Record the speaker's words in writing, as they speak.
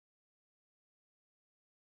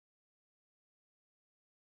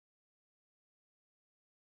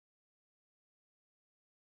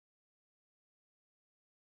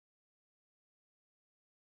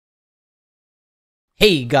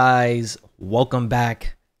Hey guys, welcome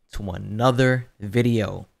back to another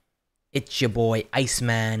video. It's your boy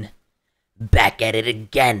Iceman back at it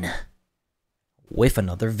again with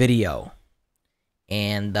another video.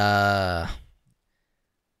 And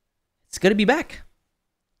it's good to be back.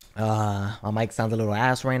 My mic sounds a little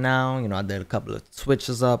ass right now. You know, I did a couple of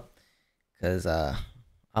switches up because I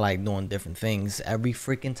like doing different things every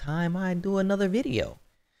freaking time I do another video.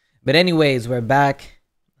 But anyways, we're back.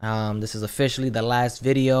 This is officially the last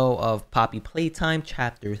video of Poppy Playtime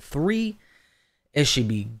Chapter 3. It should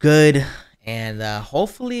be good. And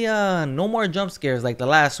hopefully no more jump scares like the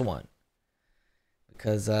last one.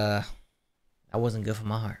 Because that wasn't good for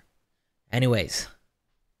my heart. Anyways.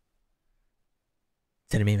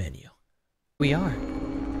 To the main menu. We are.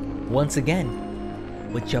 Once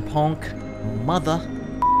again. With your punk mother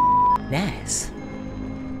ass.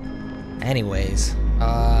 Anyways.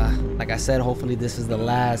 Like I said, hopefully this is the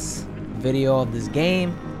last video of this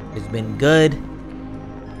game. It's been good.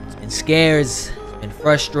 It's been scares. It's been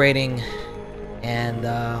frustrating. And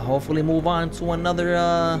hopefully move on to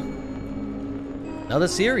another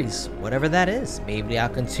series, whatever that is. Maybe I'll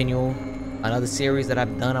continue another series that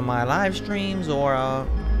I've done on my live streams, or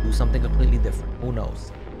do something completely different. Who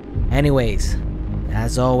knows? Anyways,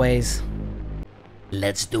 as always,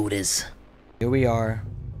 let's do this. Here we are.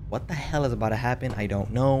 What the hell is about to happen? I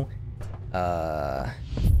don't know.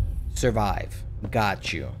 Survive.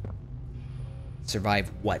 Got you.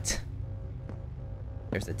 Survive what?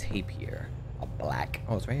 There's a tape here. A black.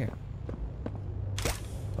 Oh, it's right here.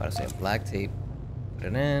 About to say a black tape. Put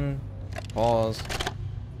it in. Pause.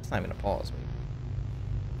 It's not even a pause.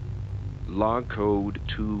 Log code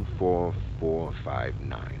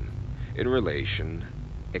 24459. In relation,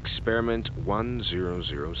 experiment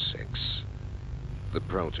 1006. The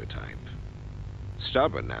prototype.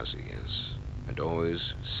 Stubborn as he is, and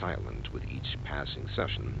always silent with each passing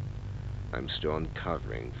session, I'm still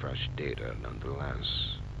uncovering fresh data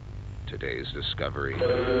nonetheless. Today's discovery.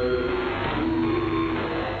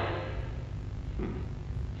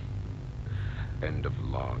 End of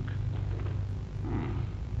log.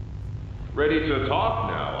 Ready to talk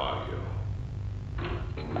now, are you?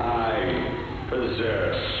 I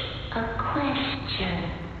possess a question.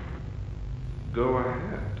 Go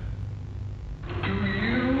ahead. Do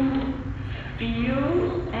you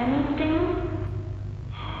feel anything?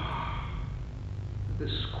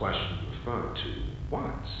 This question referred to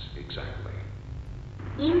what exactly?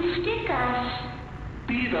 You stick us,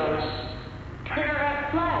 Beat us. tear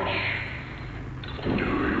at flesh. Do you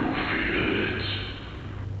feel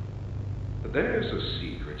it? There's a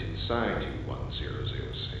secret inside you,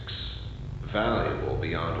 1006. Valuable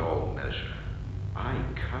beyond all measure. I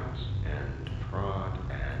cut and prod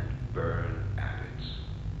and burn at it,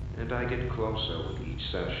 and I get closer with each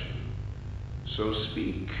session. So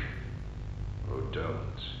speak, or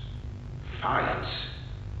don't. Fight,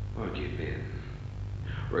 or give in.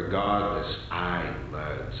 Regardless, I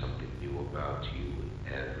learn something new about you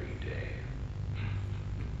every day.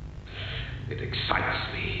 It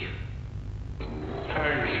excites me.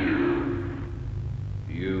 Thank you.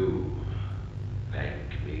 You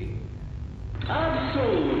thank me.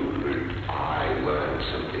 Absolutely. I learn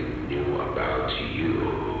something new about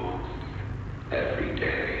you every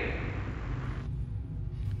day.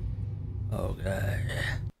 Okay.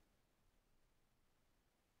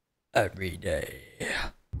 Every day.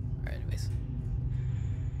 Alright, anyways.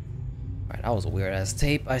 Alright, that was a weird ass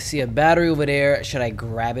tape. I see a battery over there. Should I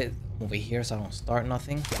grab it over here so I don't start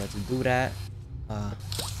nothing? Let's do that.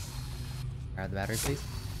 Grab the battery, please.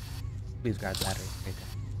 Please grab the battery right there.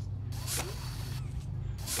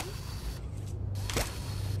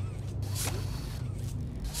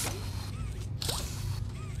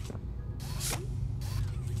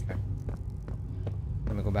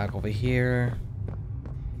 Let me go back over here.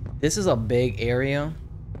 This is a big area.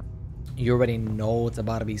 You already know it's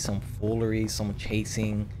about to be some foolery, some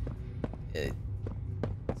chasing,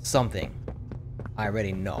 something. I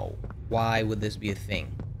already know. Why would this be a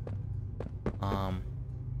thing?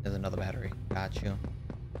 There's another battery. Got you.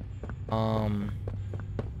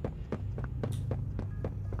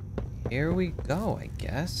 Here we go, I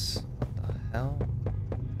guess. What the hell?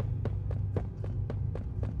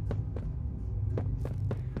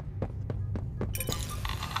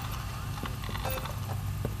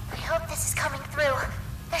 This is coming through.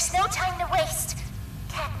 There's no time to waste.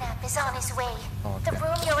 Catnap is on his way. Okay. The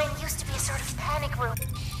room you're in used to be a sort of panic room.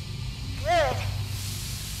 Good.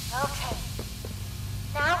 Okay.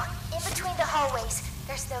 Now, in between the hallways,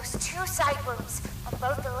 there's those two side rooms on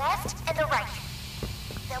both the left and the right.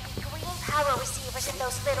 There'll be green power receivers in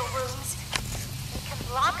those little rooms. They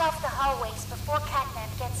block off the hallways before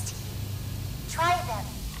Catnap gets to you. Try them.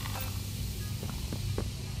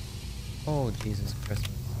 Oh, Jesus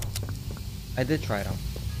Christmas. I did try them.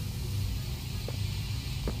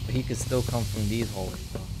 But he could still come from these hallways,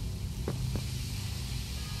 though.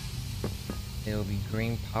 There will be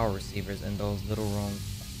green power receivers in those little rooms.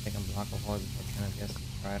 They can block off hallways before Catnap gets to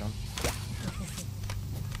try them.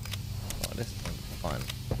 Oh, this is fun.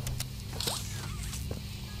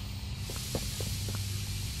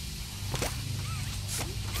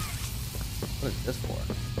 What is this for?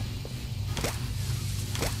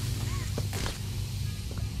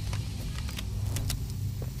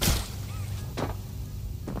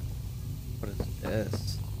 What is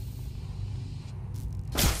this?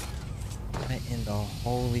 What in the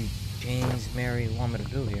holy James Mary want me to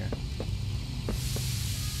do here?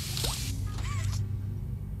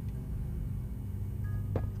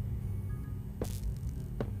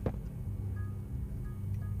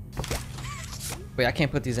 Wait, I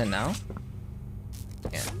can't put these in now?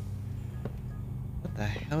 Yeah. What the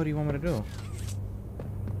hell do you want me to do?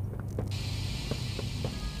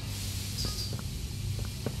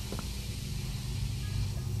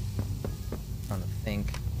 Trying to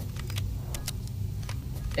think.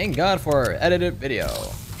 Thank God for edited video.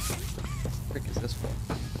 What the frick is this for?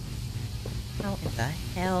 How in the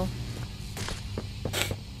hell?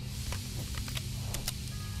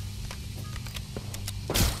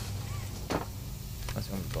 Unless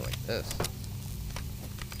you want me to go like this.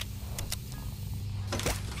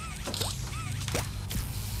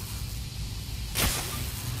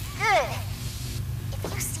 Good.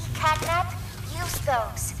 If you see Catnap, use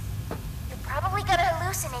those. You're probably gonna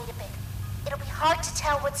hallucinate a bit. It'll be hard to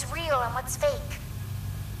tell what's real and what's fake.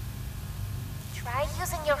 Try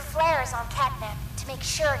using your flares on Catnap to make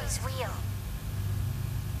sure he's real.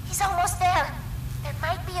 He's almost there. There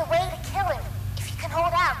might be a way to kill him if you can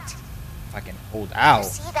hold out. If I can hold out. You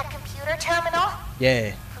see that computer terminal?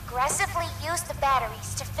 Yeah. Progressively use the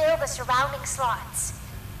batteries to fill the surrounding slots.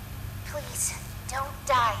 Please, don't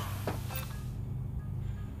die.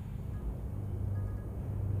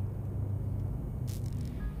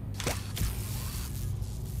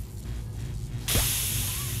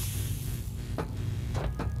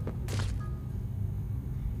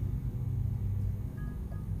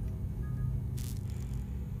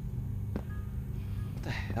 What the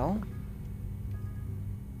hell?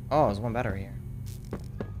 Oh, there's one battery here.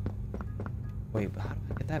 Wait, but how do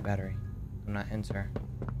I get that battery? Do not enter.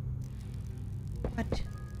 What?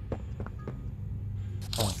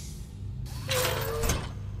 Oh.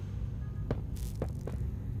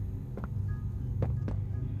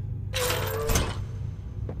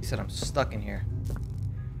 He said I'm stuck in here.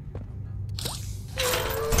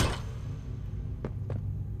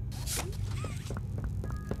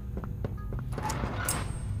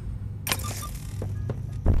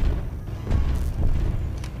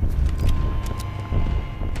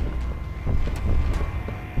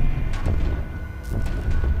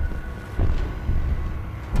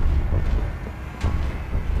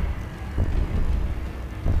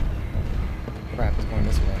 Crap, it's going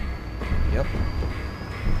this way. Yep.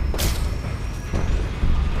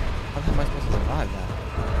 How the hell am I supposed to survive that?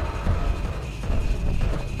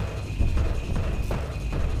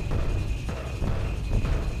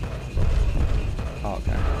 Oh,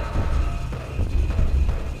 okay.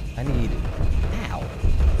 I need... Ow!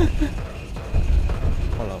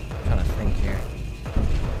 Hold up, I'm trying to think here.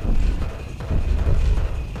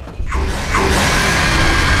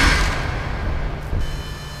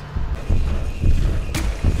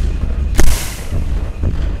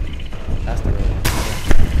 That's the real one.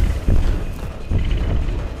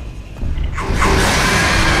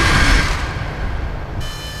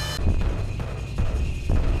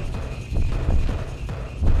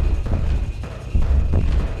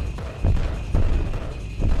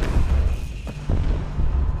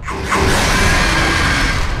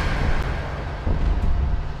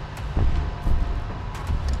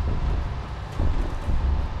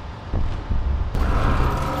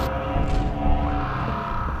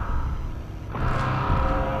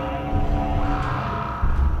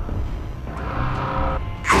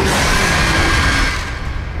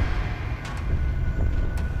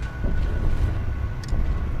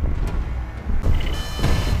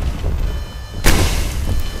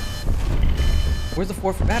 Where's the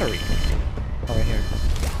fourth battery? Oh, right here.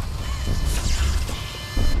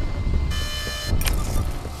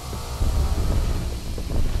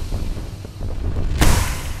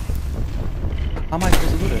 How am I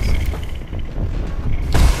supposed to do this?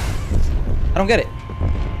 I don't get it.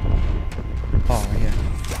 Oh, right here.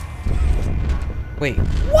 Wait,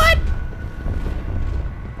 what?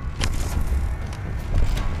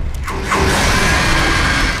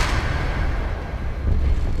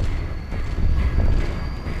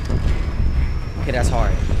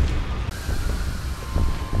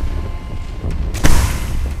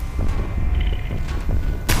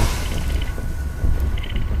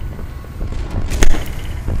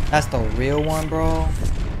 That's the real one, bro.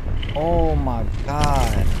 Oh my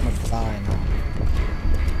god. I'm gonna die now.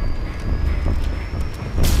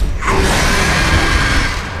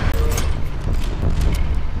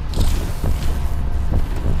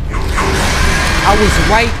 I was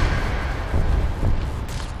right.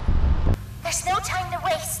 There's no time to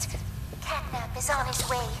waste. Catnap is on his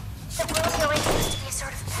way. The room you're in used to be a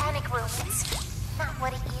sort of panic room. It's not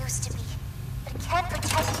what it used to be, but it can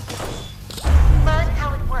protect you. Learn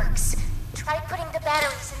how it works. Try putting the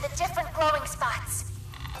batteries in the different glowing spots.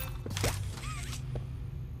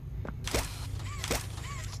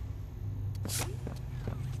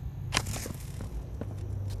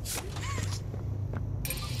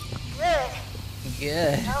 Good.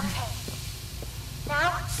 Good. Okay.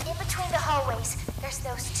 Now, in between the hallways, there's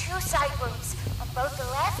those two side rooms on both the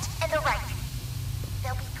left and the right.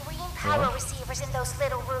 There'll be green power receivers in those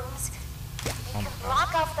little rooms. They can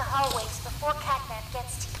block off the hallways before Catnap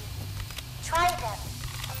gets to you. Try them.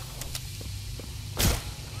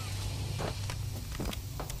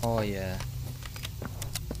 Oh yeah.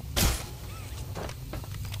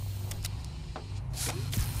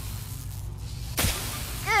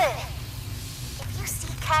 Good. If you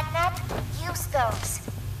see Catnap, use those.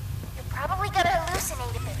 You're probably gonna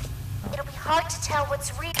hallucinate a bit. It'll be hard to tell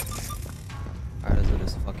what's real. Alright, let's do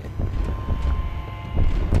this. Fuck it.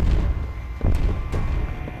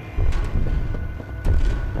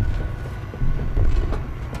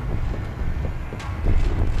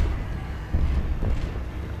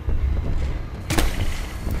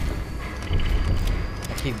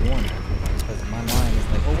 I keep doing that because my mind is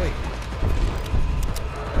like, oh wait.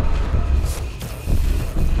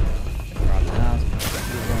 Drop down,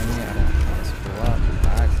 keep going in. I don't want to screw up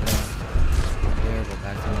by accident. There, go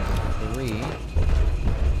back to number 3.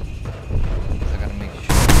 I gotta make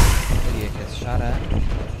sure the idiot gets shot at.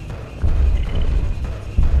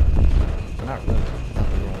 Not really, not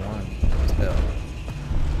the real one. Still.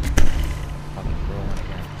 Probably the real one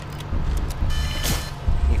again.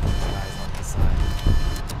 Keep my eyes on the side.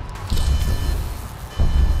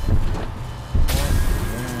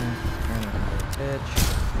 Bitch.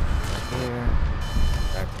 Right here.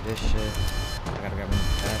 Back to this shit. I gotta grab my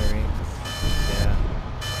battery. Yeah.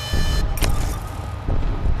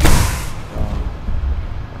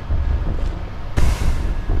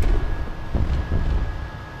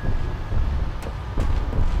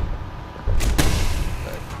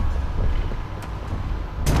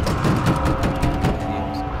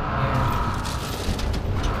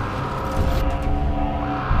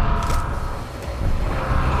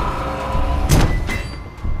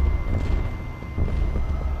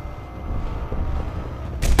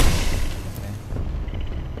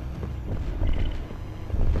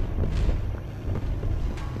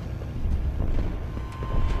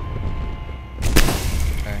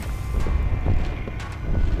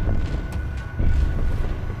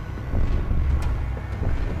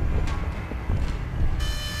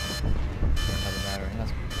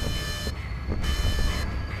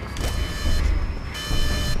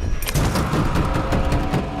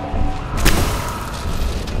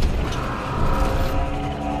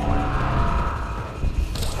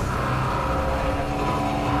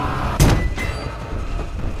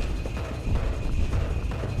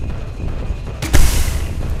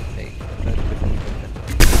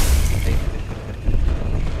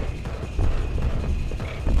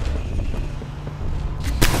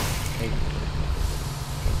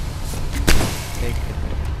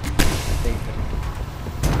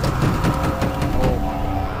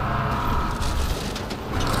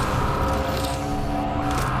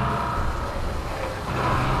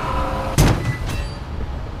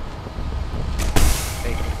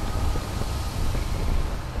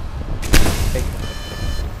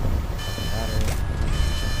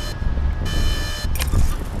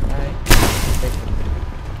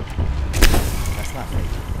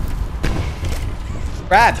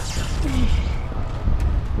 Grab!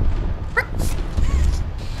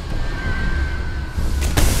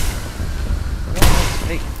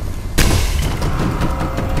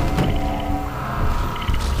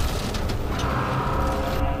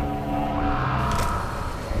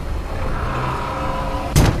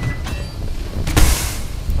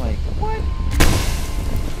 Like, what?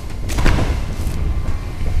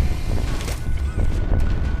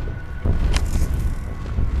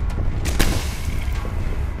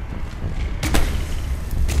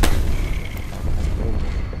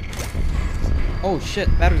 Oh shit,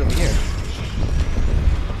 battery's over here.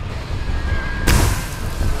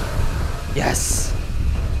 Yes!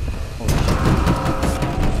 Holy shit.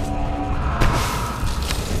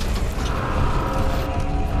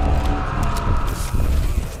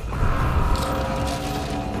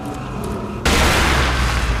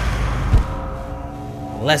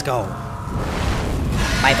 Let's go.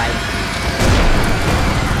 Bye bye.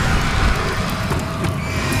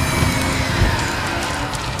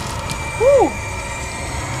 Woo!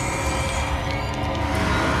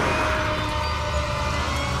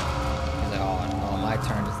 He's like, oh no, my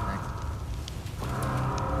turn is next.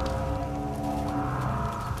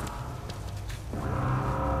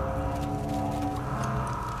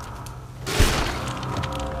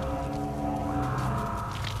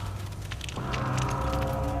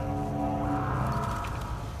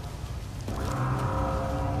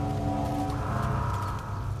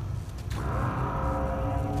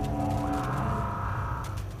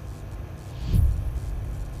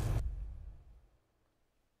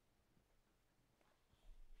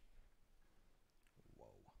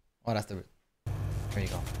 Oh, that's the... There you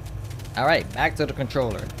go. Alright, back to the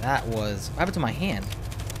controller. That was... What happened to my hand?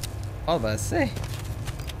 I was about to say.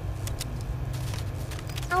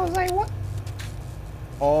 I was like, what?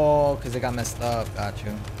 Oh, because it got messed up. Got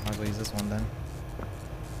you. Might as well use this one then.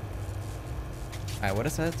 Alright, what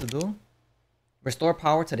does that have to do? Restore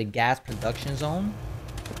power to the gas production zone.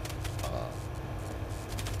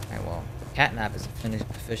 Alright, well. Catnap is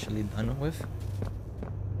officially done with.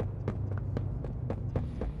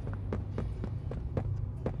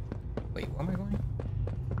 Wait, where am I going?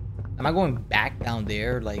 Am I going back down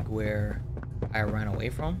there, like where I ran away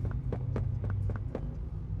from?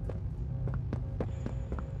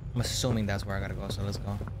 I'm assuming that's where I gotta go, so let's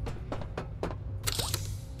go.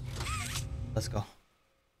 Let's go.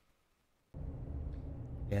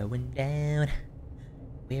 Going down.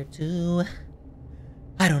 Where to?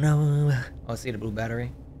 I don't know. Oh, see the blue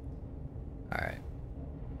battery? Alright.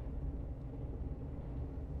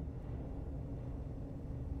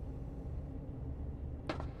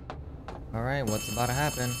 Alright, what's about to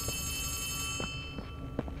happen?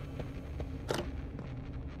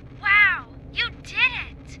 Wow, you did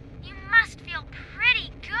it! You must feel pretty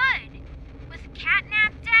good. With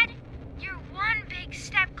Catnap dead, you're one big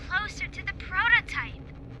step closer to the prototype.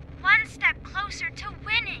 One step closer to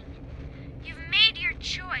winning. You've made your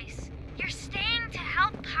choice. You're staying to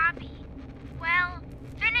help Poppy. Well,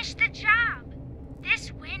 finish the job.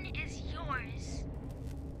 This win is yours.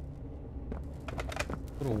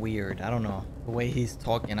 A little weird, I don't know. The way he's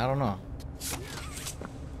talking, I don't know.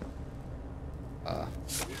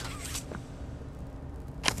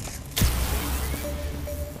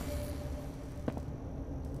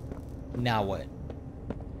 Now what?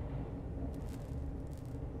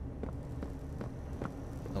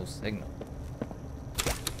 No signal.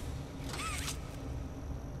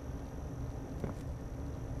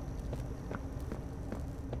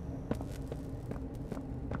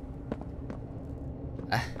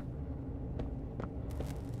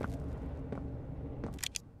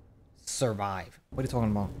 Survive. What are you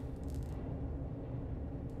talking about?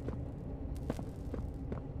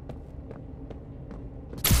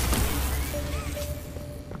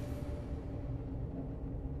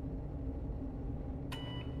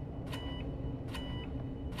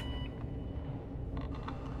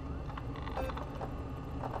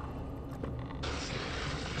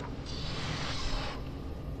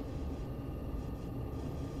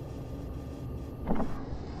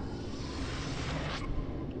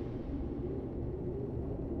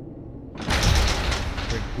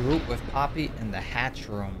 Group with Poppy in the hatch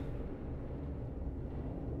room.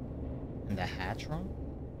 In the hatch room?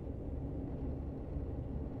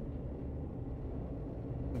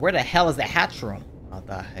 Where the hell is the hatch room? What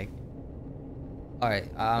the heck? Alright,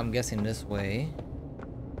 I'm guessing this way.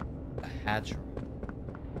 The hatch room.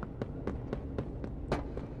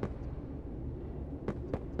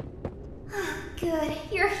 Good,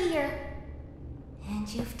 you're here. And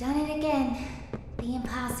you've done it again. The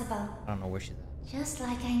impossible. I don't know where she's at. Just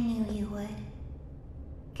like I knew you would.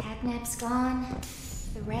 Catnap's gone.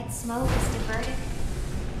 The red smoke is diverted.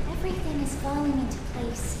 Everything is falling into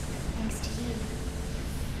place thanks to you.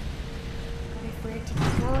 But if we're to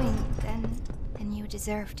keep going, then you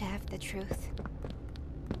deserve to have the truth.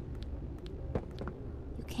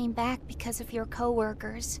 You came back because of your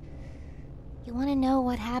co-workers. You want to know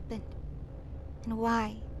what happened and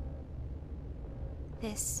why.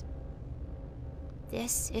 This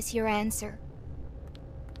is your answer.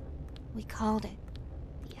 We called it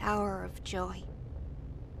the Hour of Joy.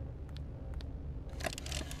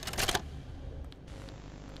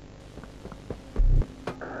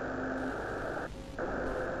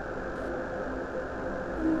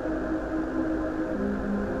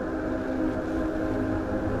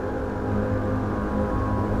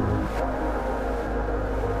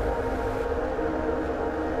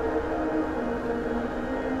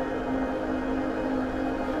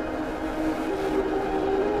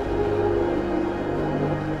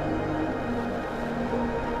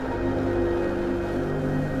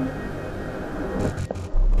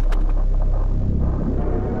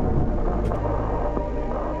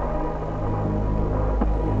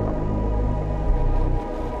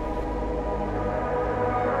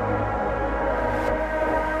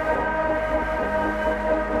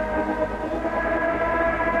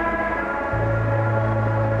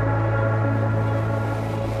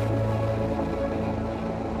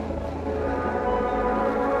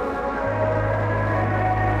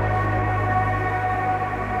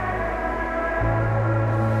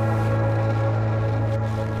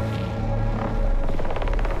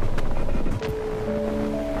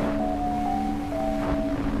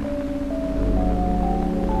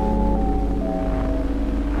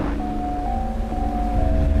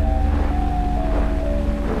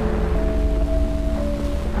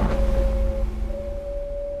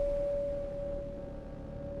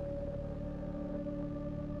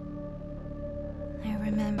 I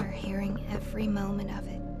remember hearing every moment of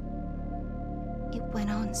it. It went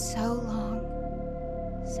on so long,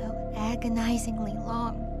 so agonizingly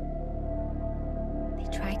long. They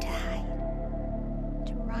tried to hide,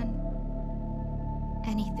 to run,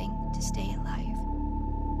 anything to stay alive.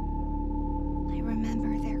 I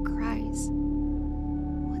remember their cries.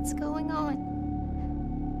 What's going on?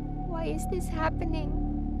 Why is this happening?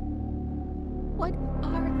 What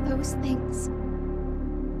are those things?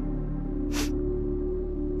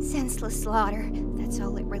 Senseless slaughter, that's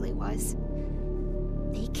all it really was.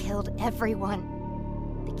 They killed everyone.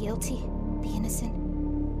 The guilty, the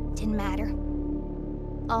innocent, didn't matter.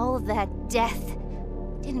 All of that death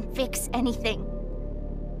didn't fix anything.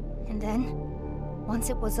 And then, once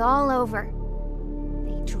it was all over,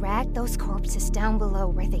 they dragged those corpses down below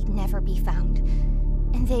where they'd never be found.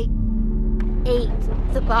 And they ate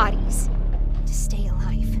the bodies to stay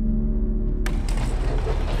alive.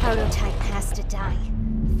 Prototype has to die.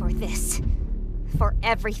 For this. For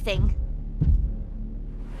everything.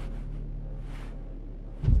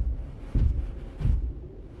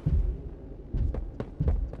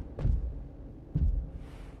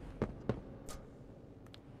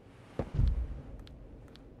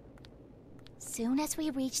 Soon as we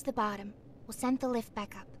reach the bottom, we'll send the lift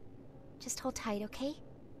back up. Just hold tight, okay?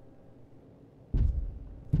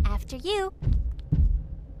 After you.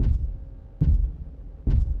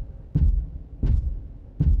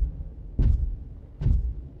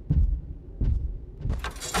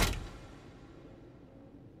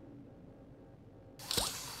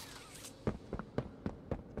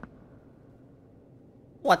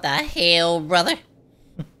 What the hell, brother?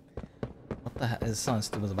 What the hell? There's something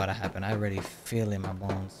stupid's about to happen. I already feel it in my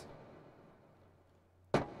bones.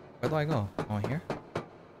 Where do I go? Oh, here?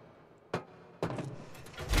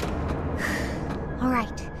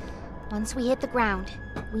 Alright. Once we hit the ground,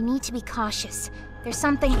 we need to be cautious. There's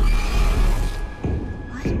something...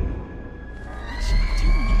 What? What's she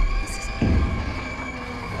doing? This is...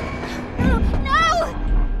 No! No!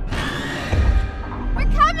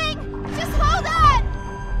 We're coming! Just hold on!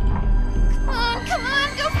 Come on,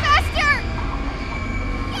 go faster!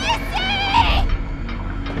 Easy!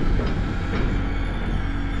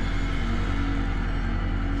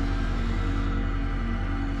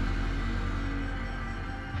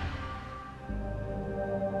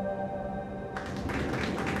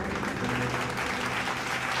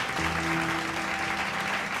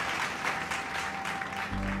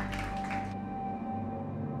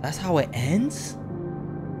 That's how it ends?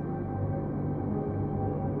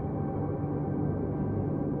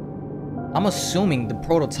 I'm assuming the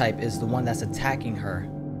prototype is the one that's attacking her.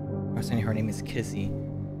 I'm saying her name is Kissy.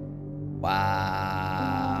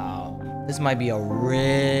 Wow. This might be a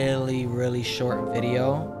really, really short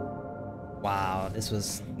video. Wow, this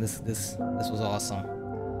was awesome.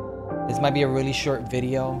 This might be a really short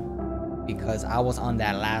video because I was on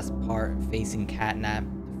that last part facing Catnap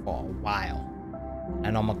for a while.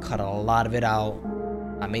 And I'm gonna cut a lot of it out.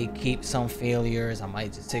 I may keep some failures. I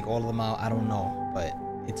might just take all of them out. I don't know, but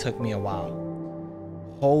it took me a while.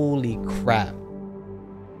 Holy crap.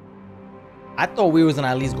 I thought we was gonna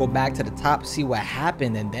at least go back to the top, see what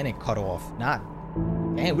happened, and then it cut off. Not,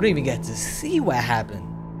 man, we didn't even get to see what happened.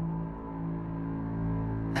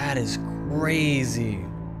 That is crazy.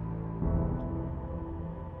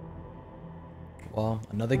 Well,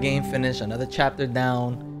 another game finished, another chapter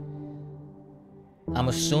down. I'm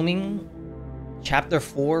assuming chapter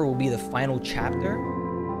 4 will be the final chapter,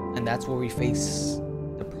 and that's where we face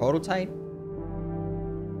the prototype.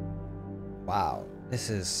 Wow, this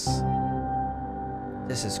is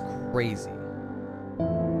crazy.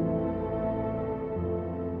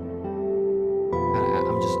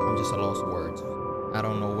 I'm just a lost for words. I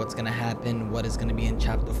don't know what's gonna happen, what is gonna be in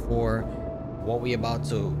chapter 4, what we about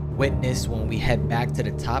to witness when we head back to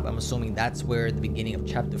the top. I'm assuming that's where the beginning of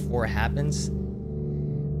chapter 4 happens.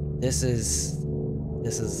 This is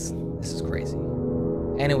crazy.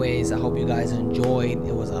 Anyways, I hope you guys enjoyed.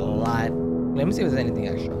 It was a lot. Let me see if there's anything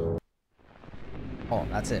extra. Oh,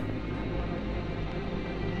 that's it.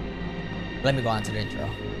 Let me go on to the intro.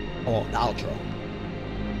 Oh, the outro.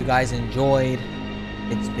 You guys enjoyed.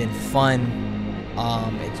 It's been fun.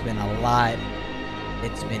 It's been a lot.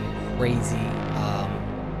 It's been crazy.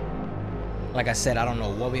 Like I said, I don't know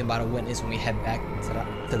what we're about to witness when we head back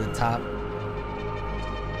to the top.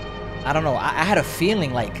 I don't know. I had a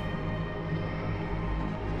feeling like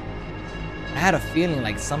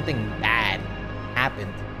something bad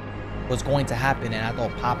happened, was going to happen, and I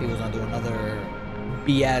thought Poppy was gonna do another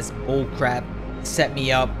BS bullcrap, set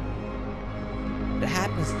me up. What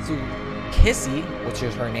happens to Kissy, which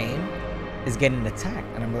is her name, is getting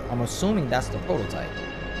attacked, and I'm assuming that's the prototype.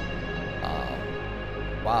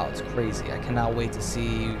 Wow, it's crazy. I cannot wait to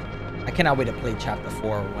play chapter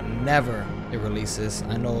 4 whenever it releases.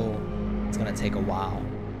 I know it's gonna take a while.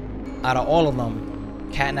 Out of all of them,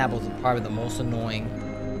 Catnap was probably the most annoying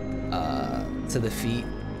to defeat.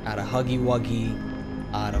 Out of Huggy Wuggy,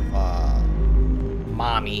 out of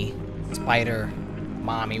Mommy, Spider,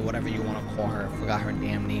 Mommy, whatever you want to call her. I forgot her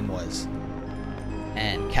damn name was.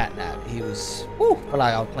 And Catnap, he was, whew, felt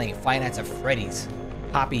like I was playing Five Nights at Freddy's.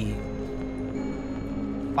 Poppy,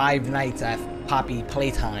 5 nights at Poppy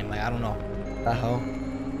playtime. Like, I don't know. What the hell?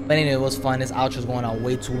 But anyway, it was fun. This outro's going on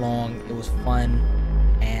way too long. It was fun.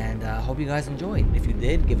 And I hope you guys enjoyed. If you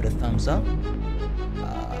did, give it a thumbs up.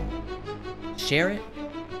 Share it.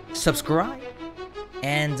 Subscribe.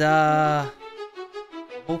 And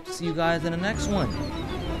hope to see you guys in the next one.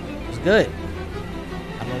 It was good.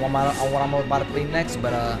 I don't know what I'm about to play next,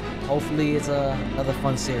 but hopefully it's another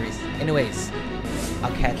fun series. Anyways,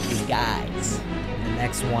 I'll catch you guys in the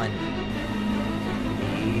next one.